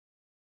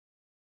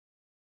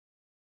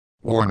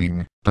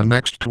Warning, the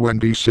next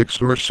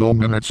 26 or so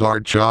minutes are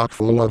chock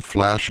full of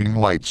flashing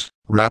lights,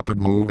 rapid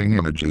moving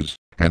images,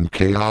 and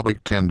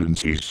chaotic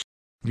tendencies.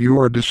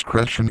 Viewer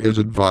discretion is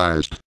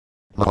advised.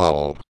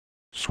 Lol.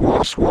 Swa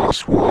swa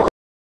swa.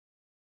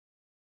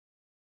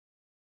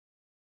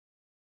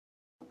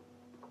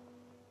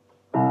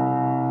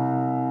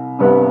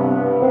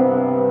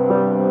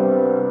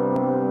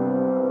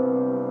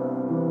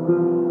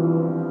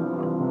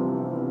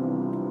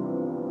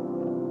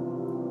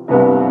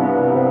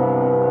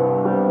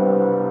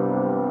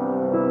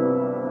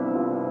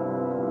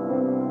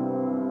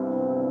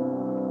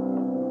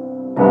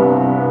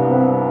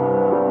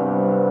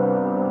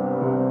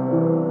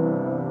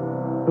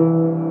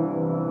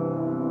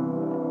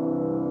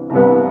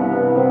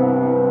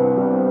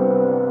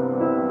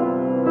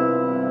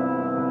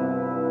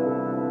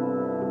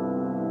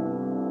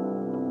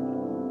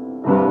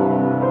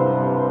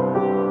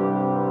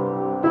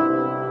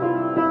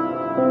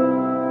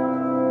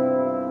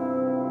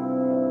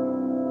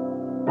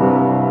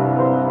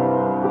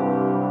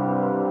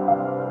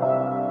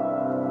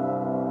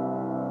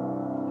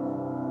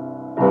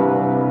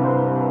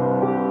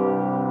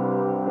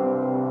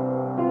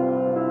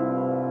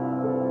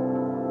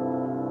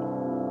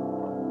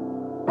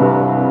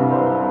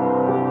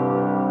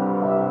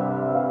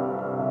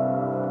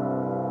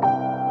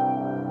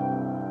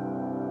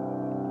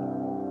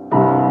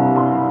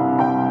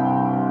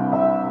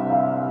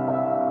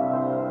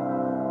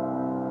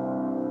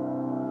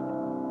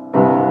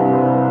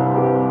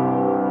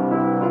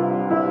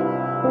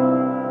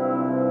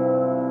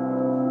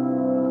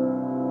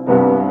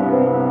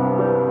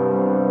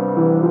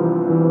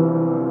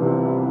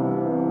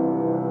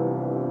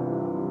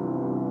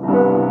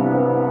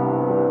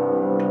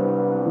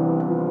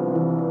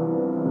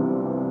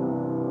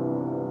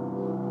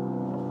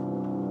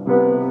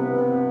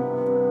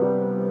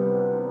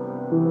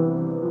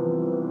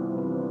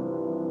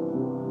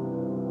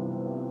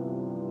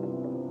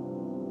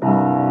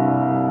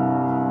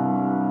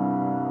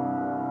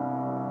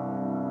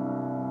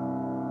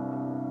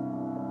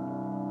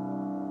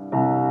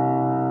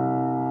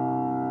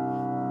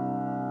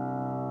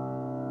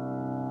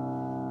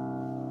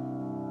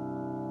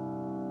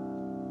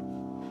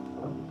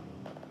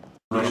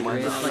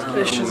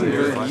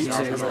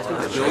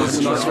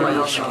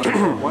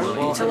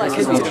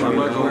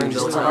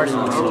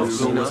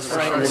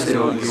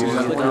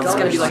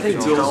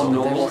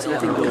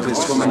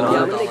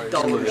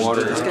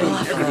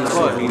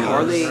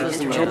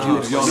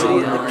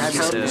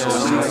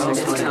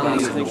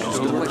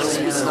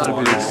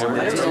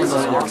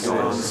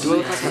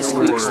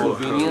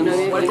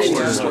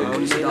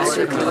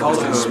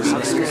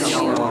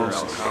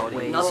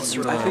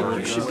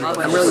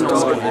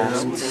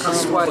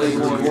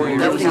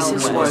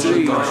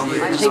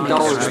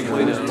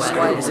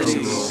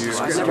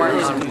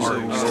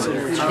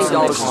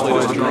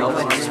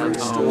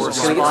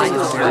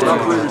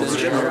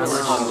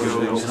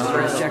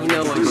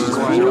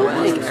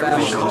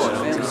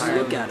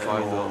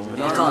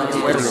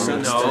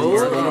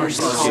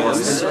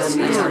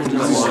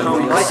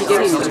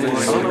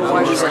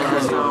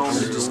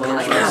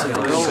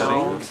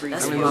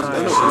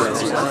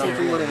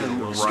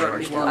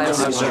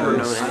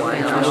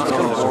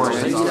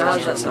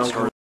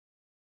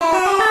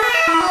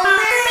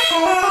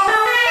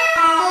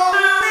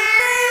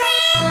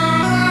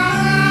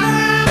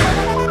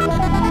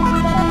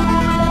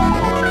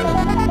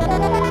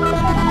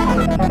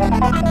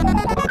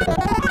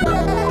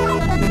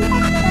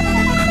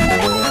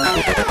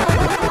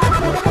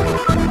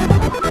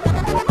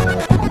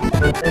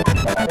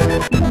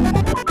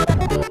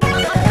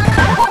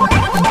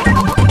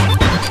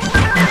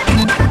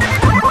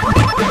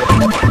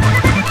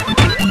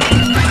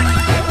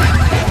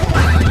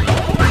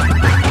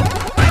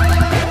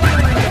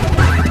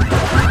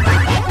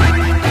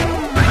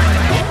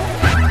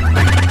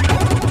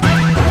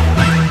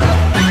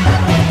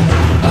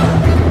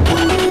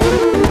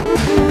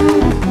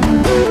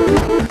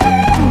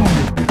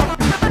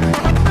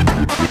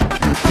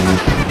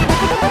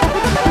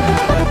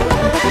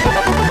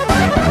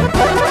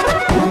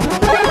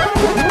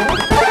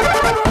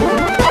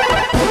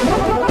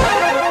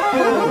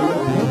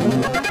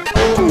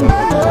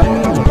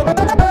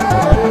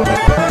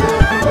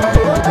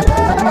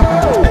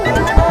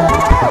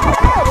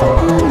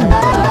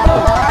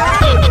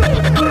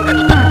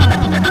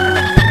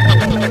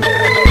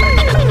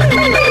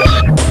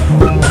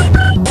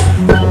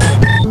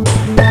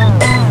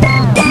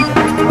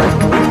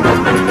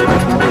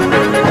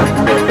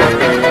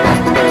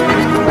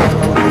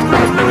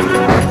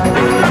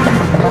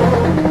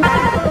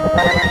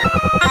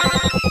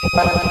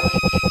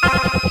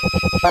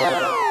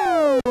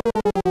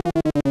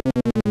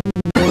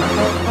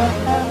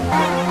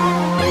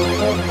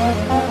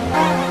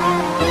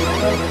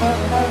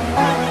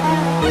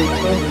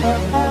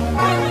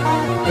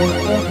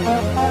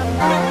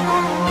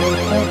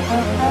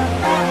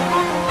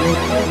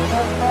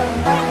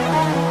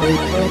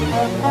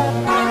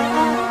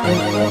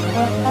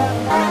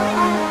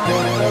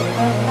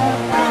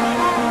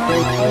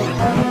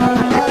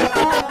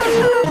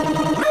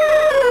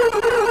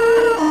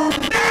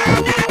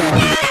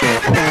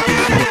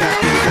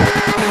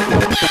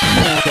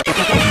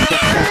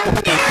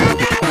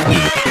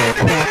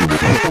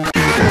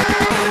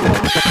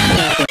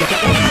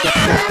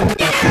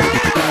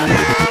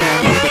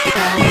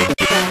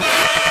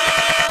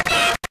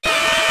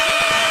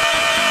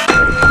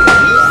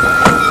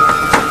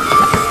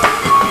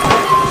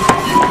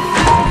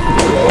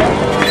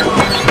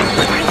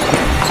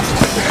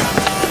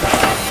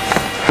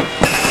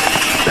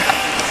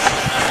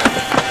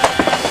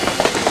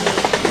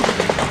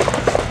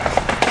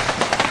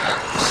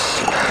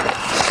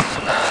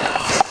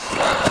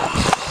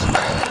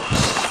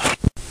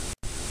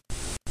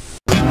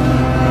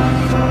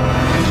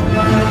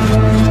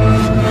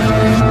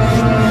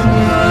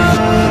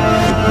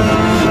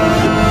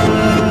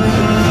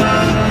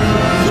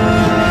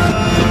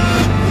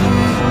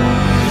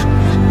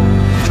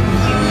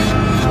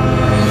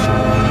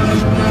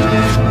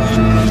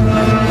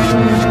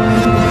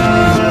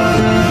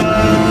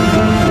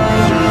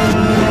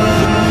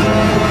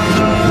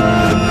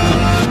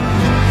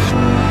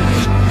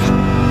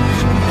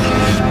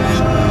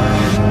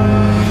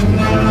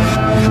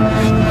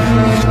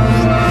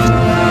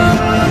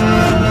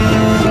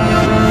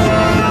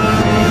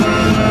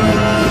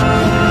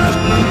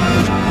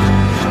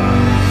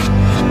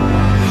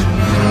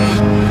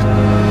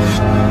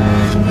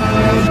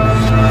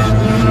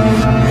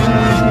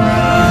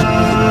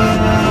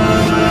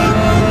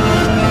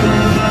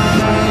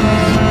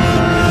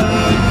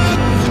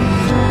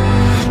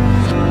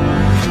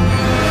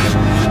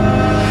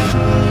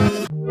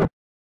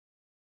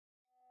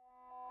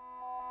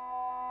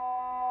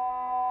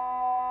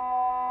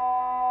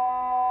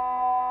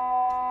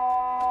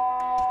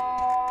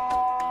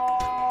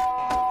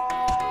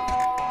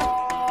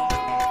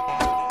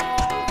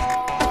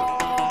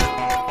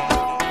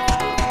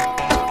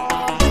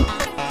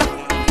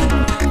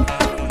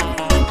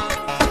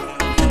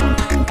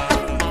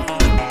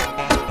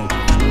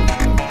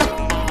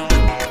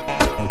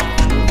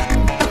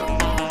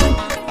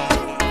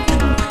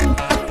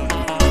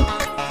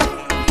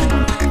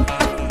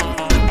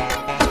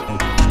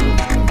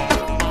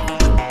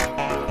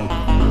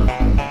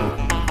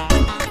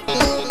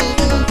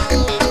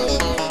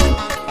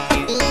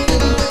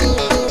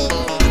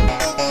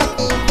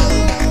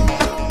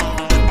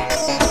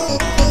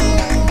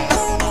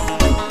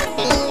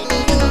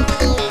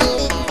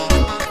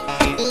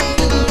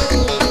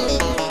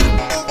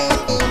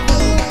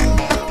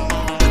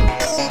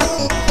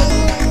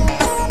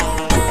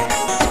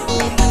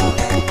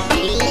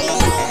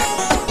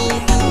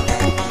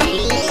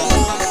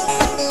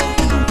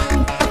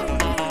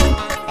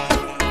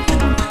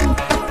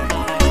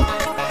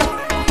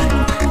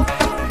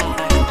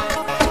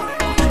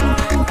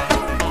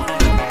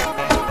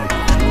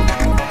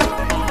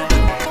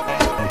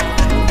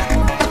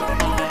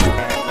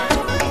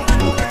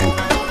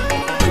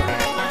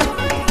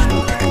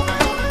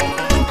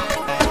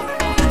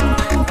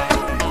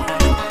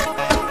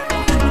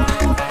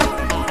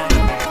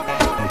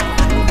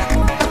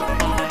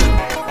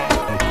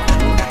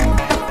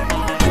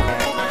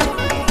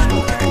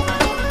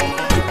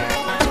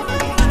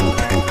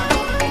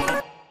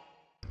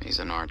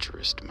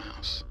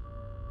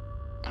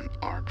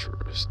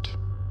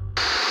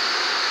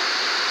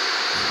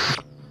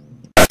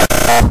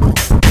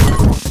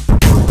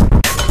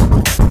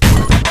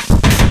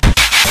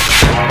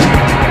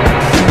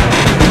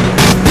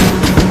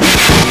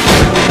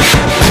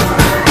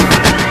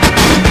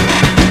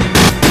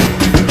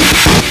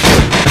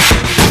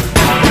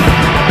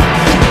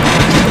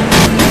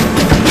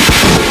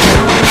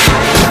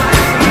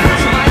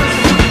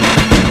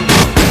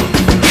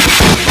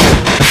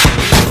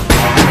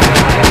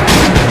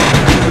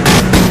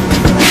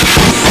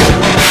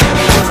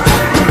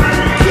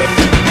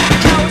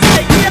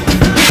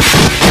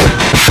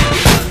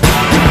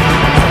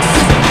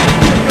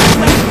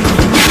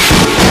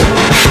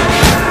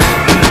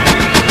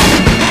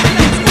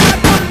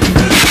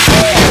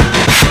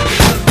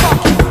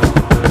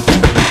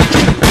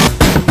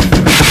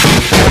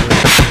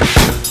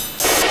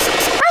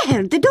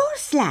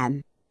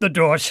 The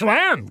door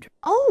slammed.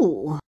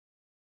 Oh.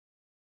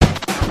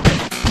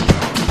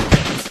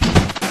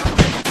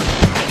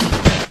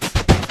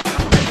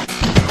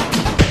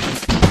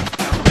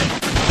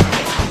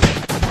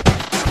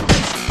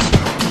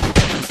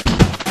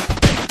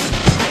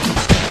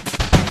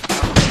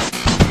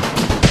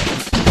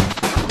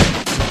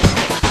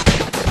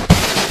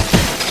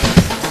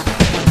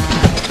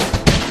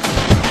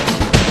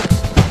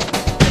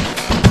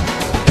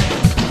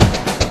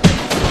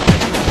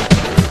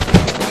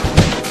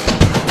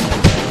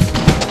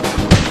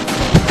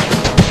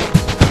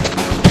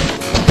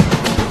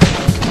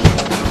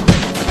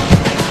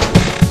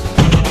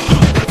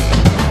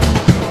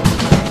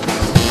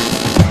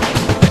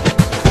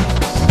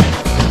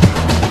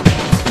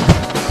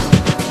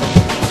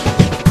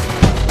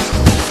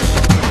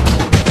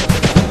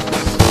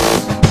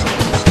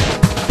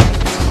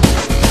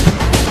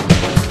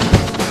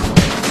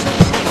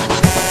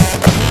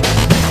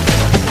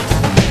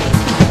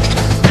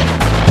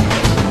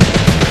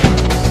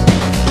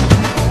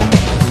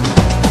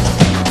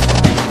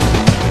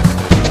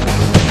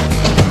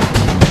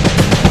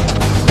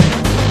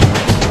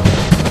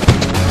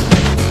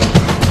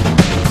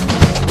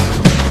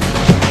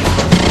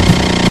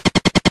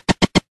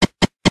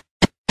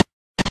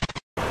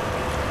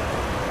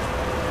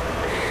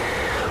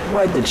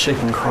 Why'd the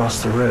chicken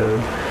cross the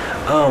road?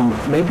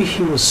 Maybe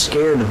he was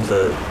scared of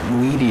the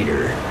weed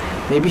eater.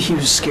 Maybe he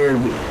was scared.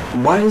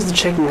 Why does the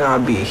chicken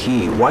gotta be a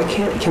he? Why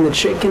can the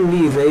chicken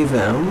be they,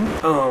 them?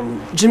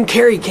 Jim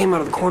Carrey came out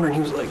of the corner and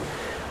he was like,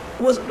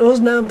 it was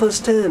 9 plus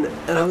 10.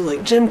 And I was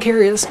like, Jim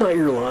Carrey, that's not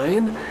your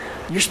line.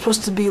 You're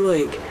supposed to be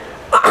like,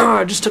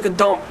 I just took a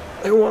dump.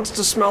 Who wants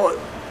to smell it?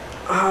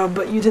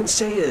 But you didn't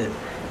say it.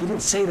 You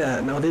didn't say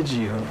that, now did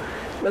you?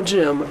 Now,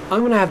 Jim,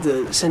 I'm gonna have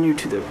to send you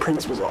to the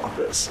principal's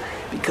office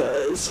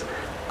because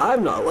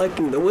I'm not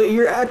liking the way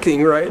you're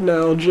acting right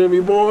now, Jimmy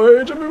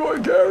boy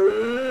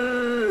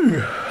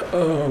Carrey.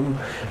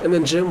 And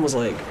then Jim was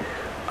like,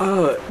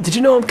 did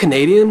you know I'm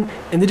Canadian?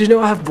 And did you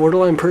know I have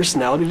borderline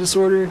personality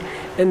disorder?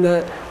 And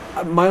that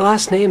my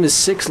last name is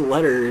 6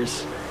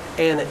 letters,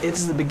 and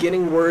it's the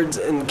beginning words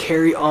in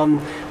Carry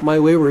On My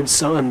Wayward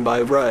Son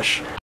by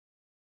Rush.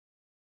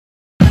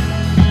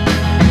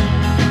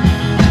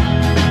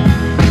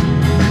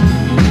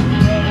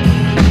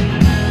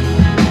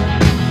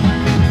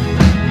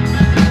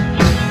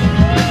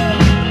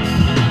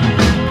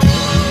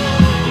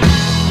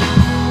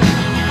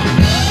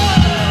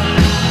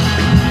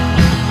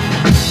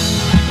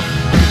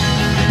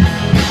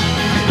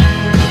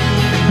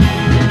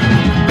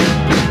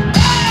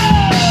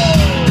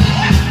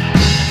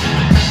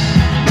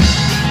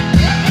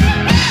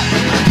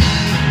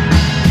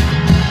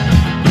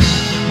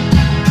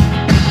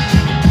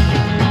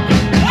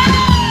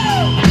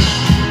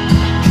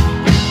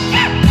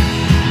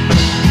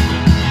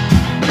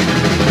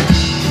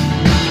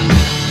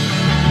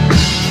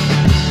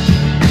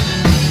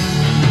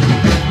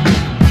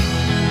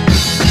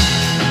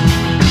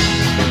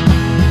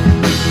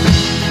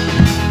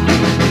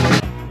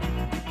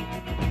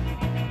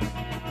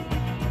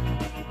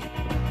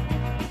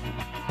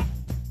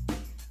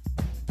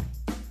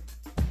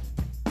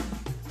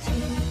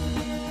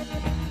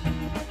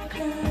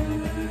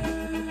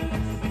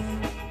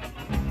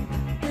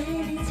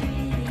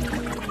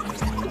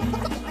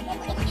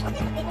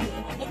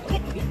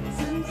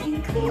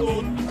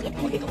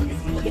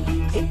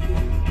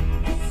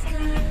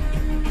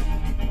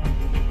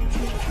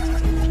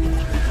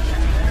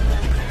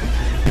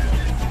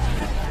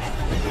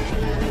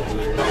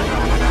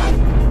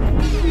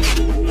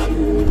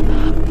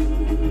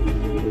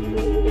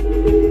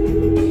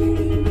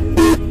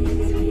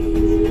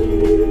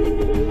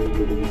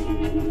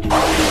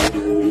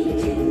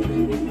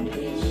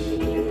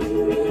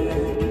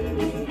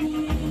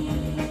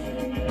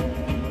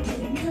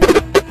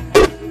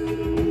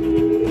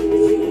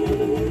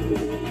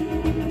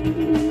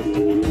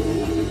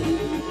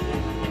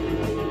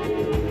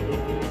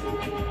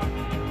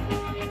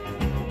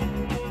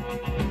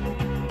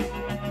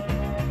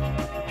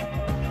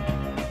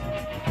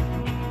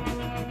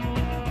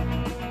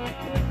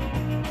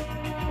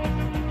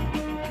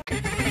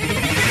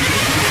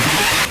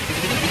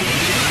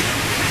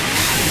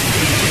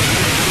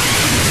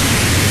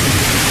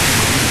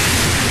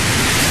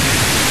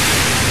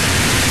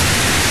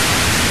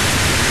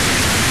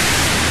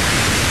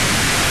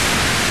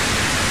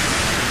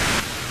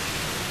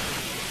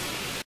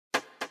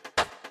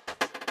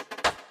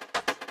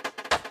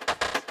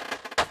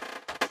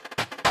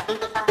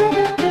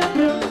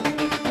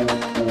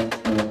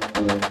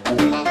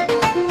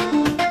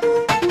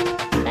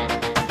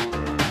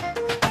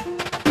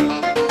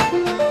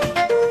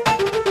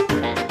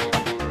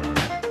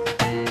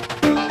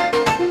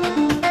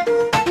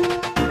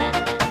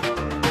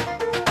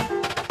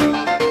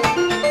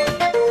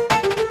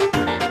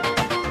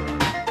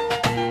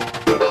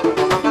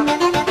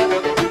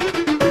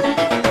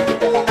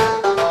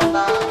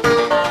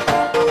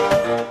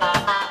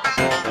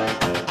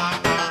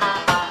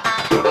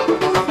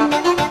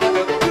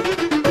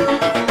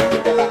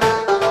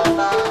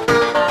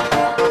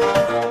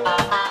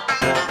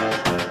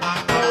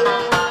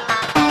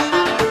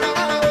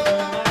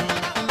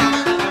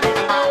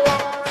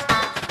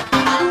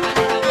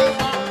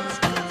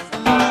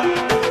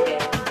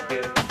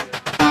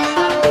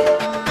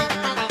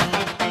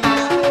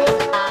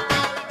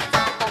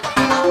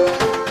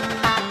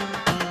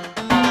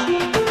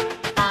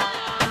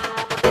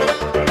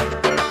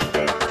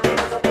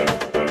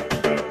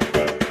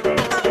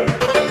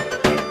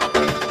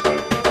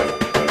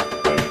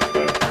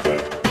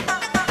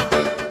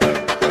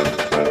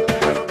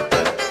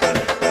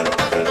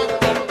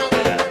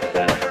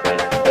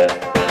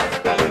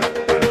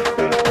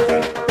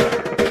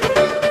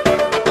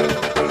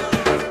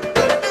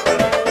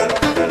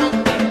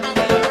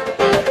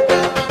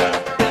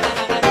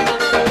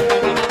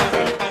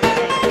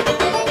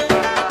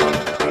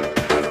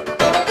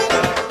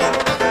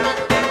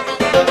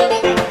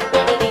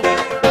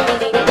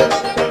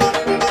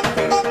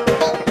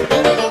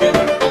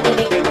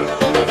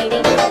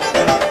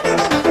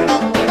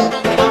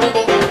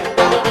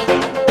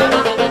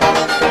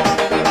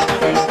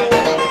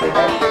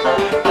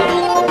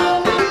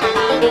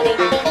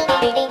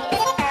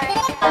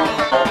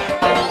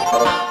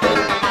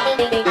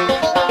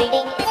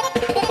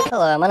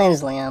 Hello, my name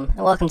is Liam,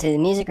 and welcome to the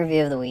Music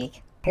Review of the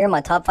Week. Here are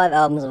my top 5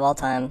 albums of all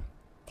time.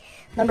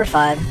 Number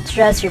 5,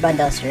 Stratosphere by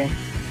Duster.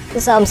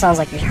 This album sounds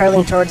like you're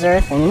hurtling towards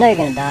Earth, and you know you're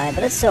gonna die,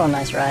 but it's still a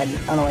nice ride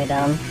on the way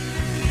down.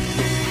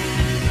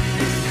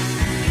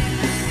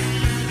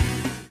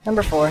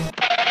 Number 4.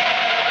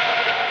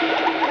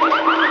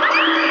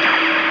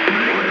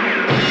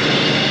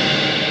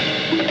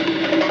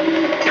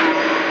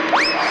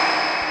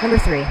 Number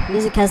 3,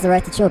 Music Has the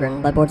Right to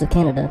Children by Boards of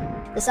Canada.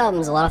 This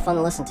album is a lot of fun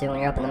to listen to when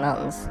you're up in the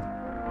mountains.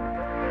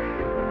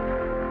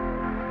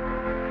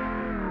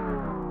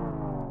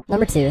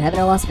 Number 2, Heaven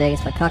or Las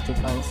Vegas by Cocteau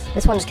Twins.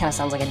 This one just kinda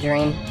sounds like a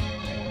dream.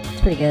 It's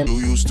pretty good. You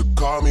used to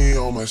call me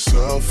on my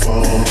cell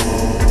phone.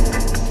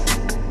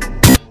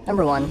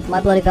 Number 1,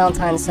 My Bloody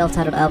Valentine's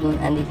self-titled album,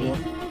 MVP.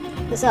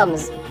 This album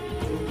is...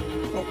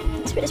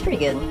 It's pretty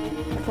good.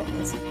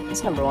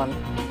 It's number 1.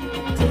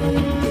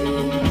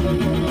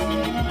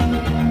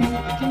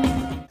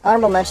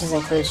 Honorable mentions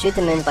include Shoot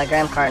the Moons by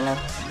Graham Cartno.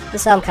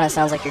 This album kinda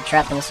sounds like you're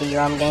trapped in a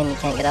CD-ROM game and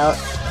you can't get out.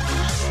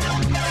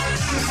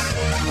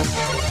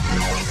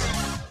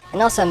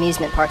 And also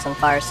Amusement Parks on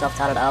Fire's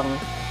self-titled album.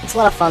 It's a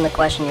lot of fun to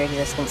question your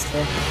existence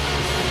too.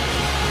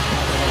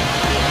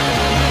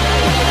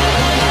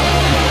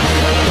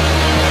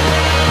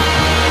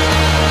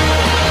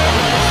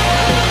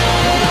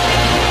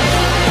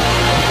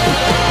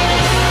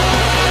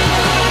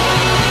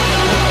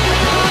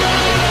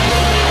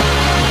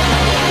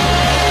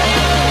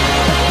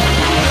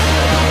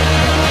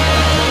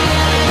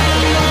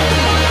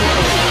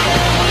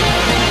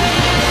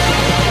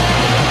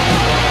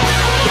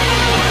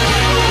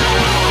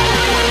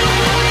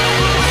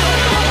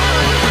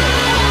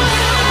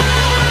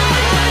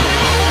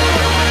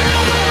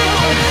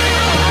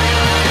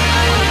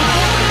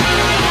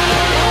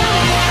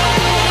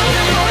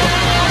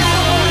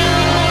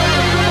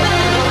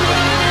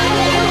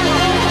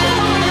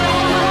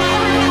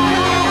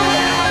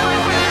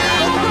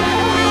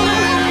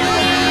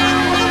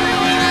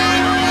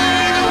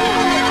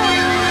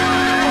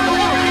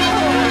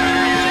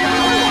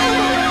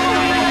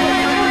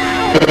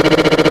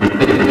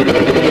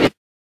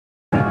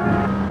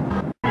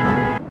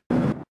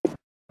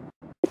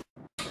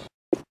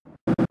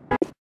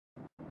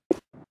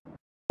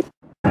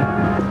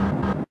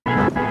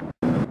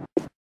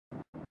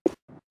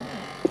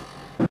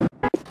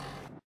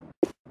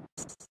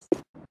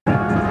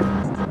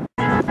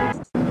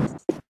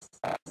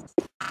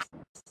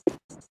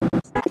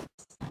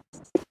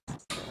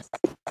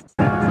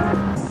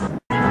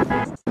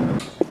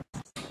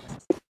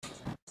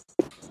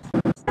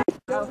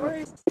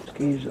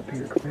 Skis up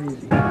here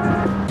crazy.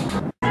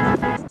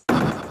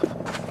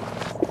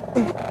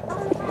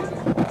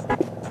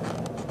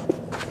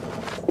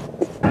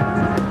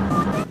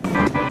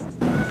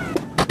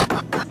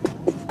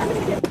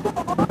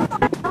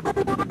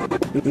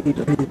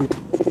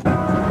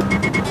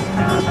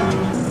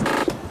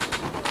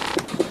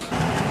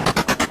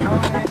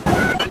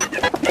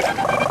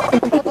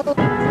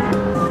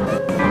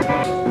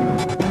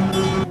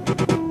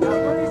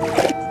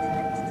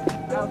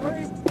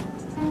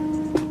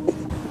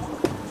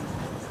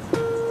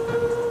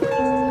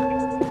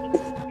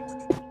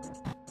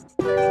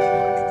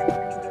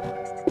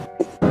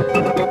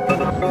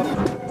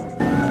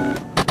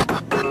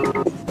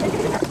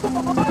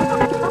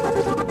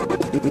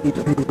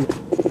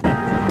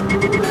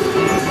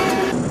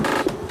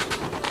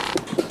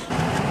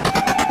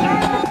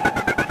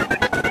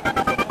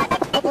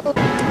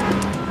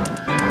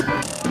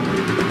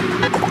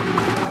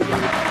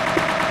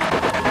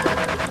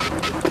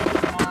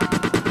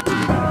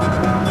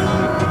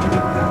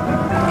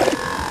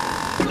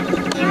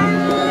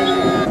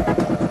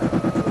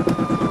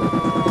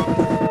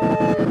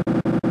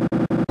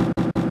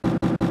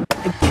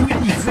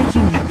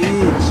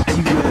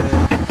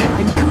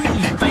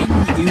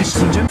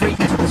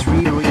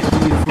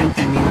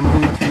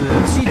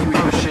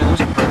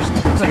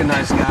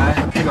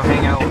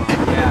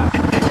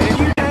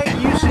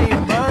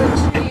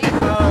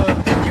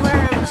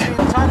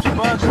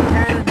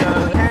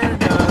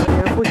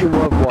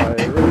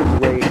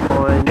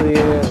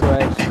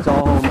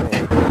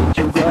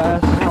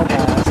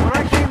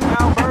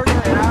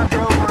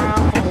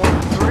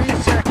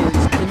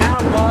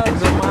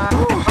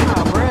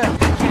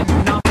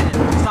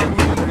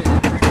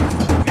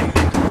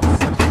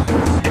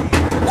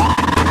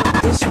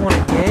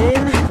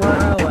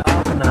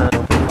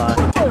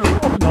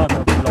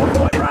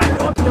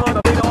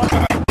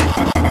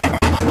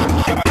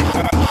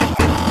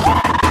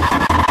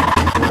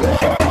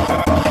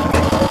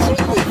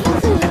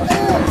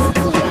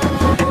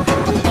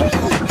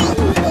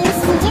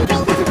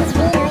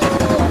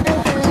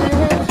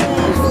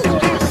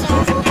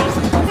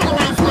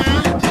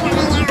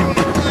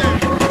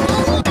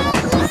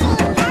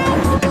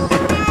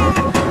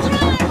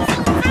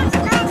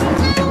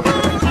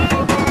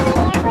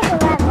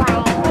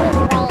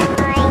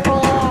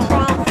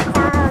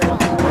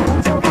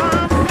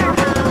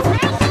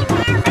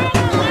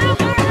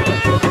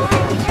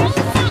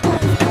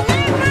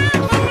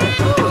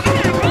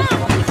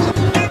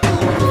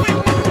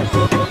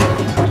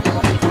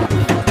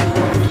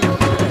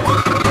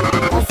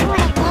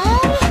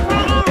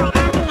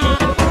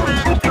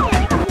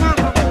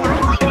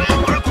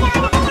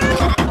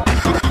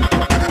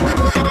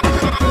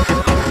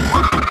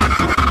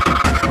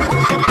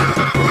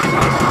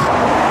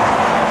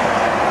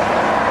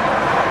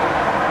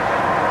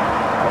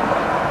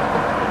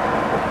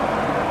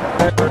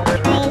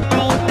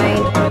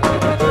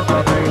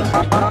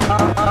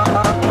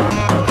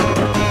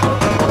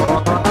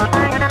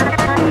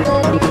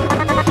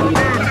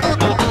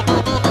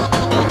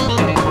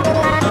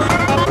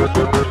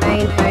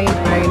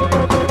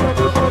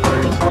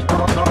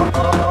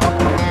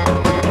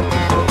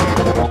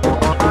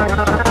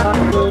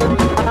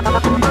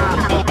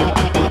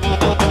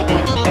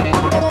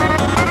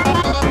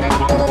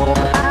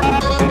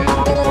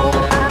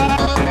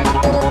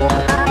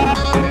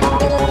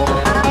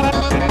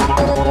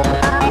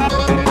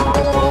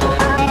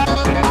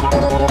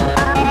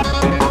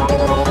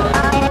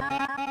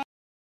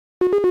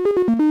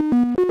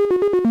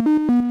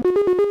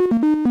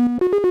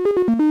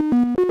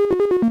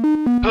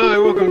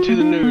 welcome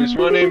to the news.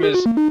 My name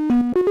is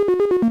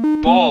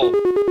Ball.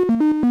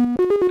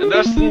 And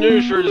that's the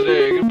news for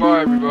today.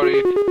 Goodbye,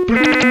 everybody.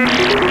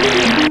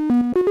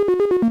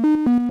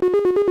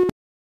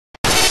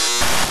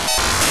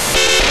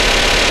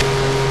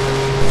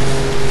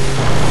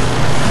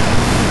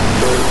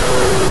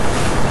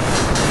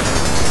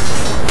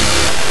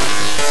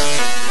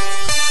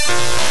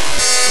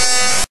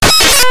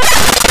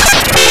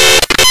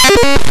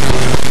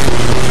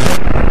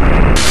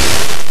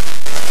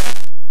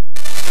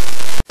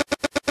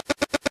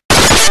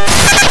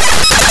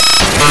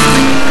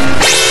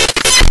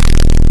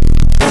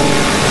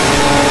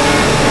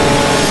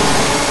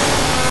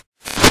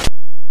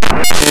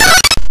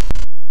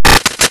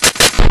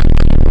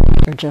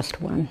 Or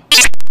just one.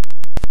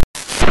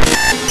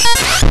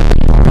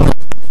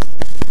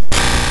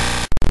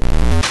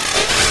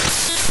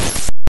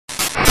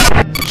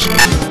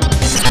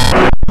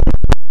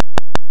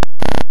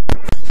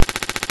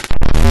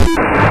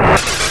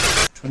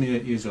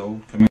 Years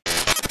old. Coming.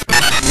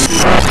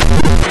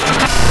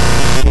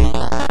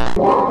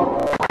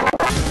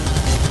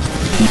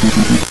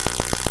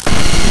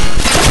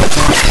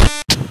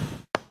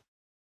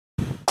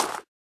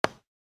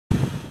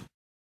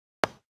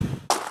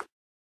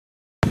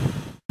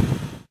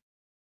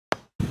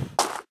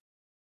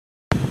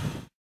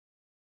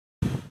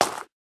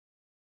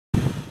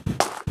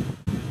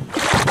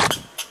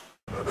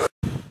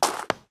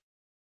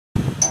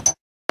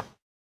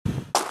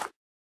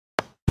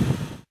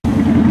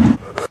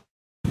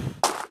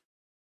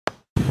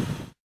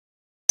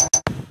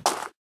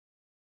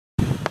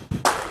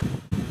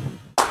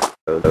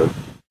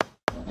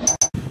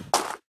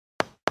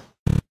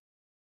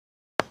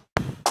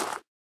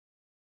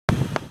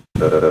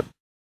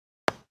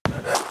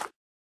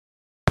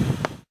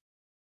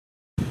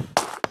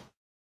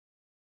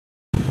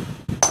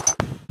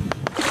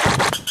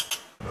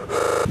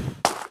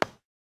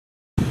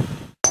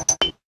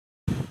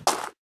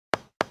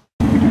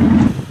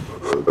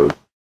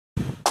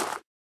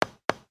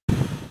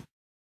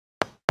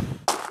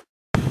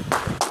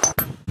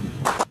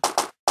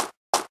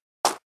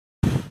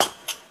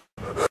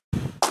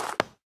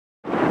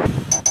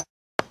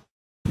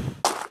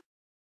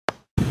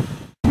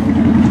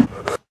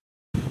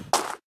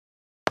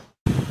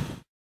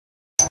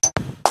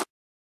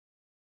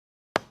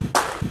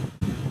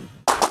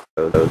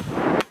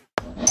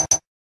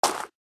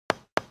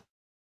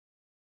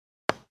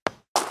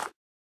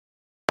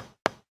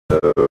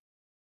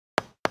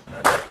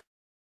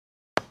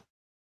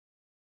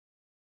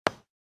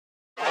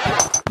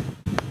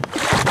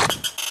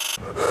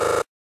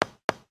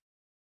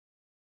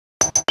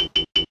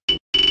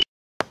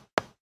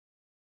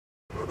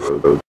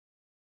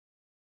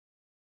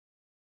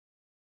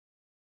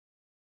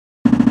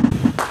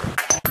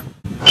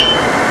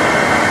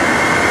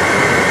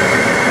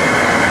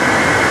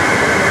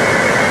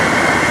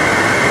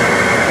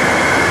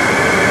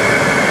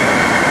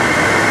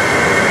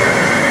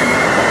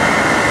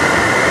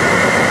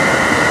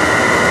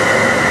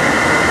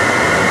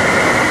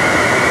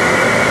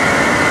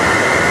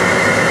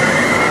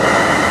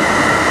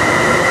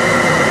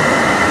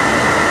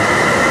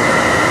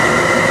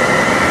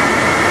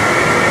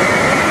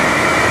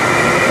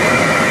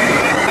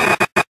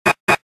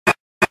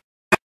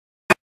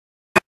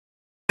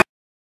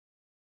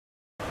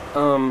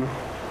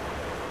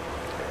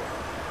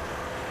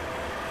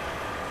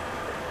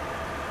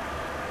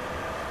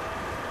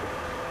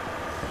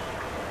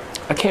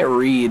 I can't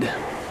read.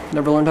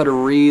 Never learned how to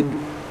read.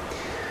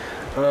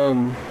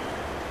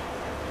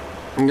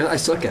 I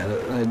suck at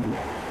it.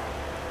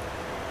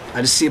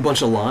 I just see a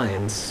bunch of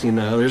lines, you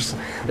know. There's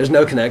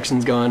no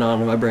connections going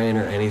on in my brain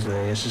or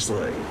anything. It's just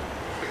like,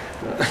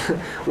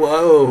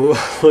 whoa,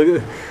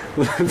 look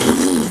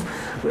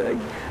at,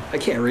 I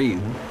can't read.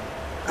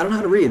 I don't know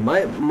how to read.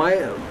 My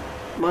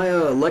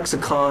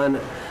lexicon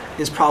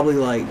is probably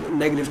like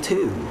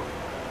 -2.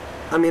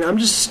 I mean, I'm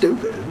just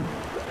stupid.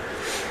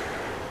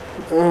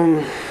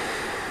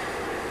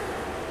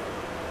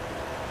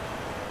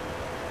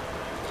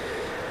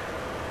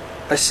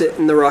 I sit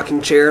in the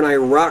rocking chair and I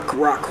rock.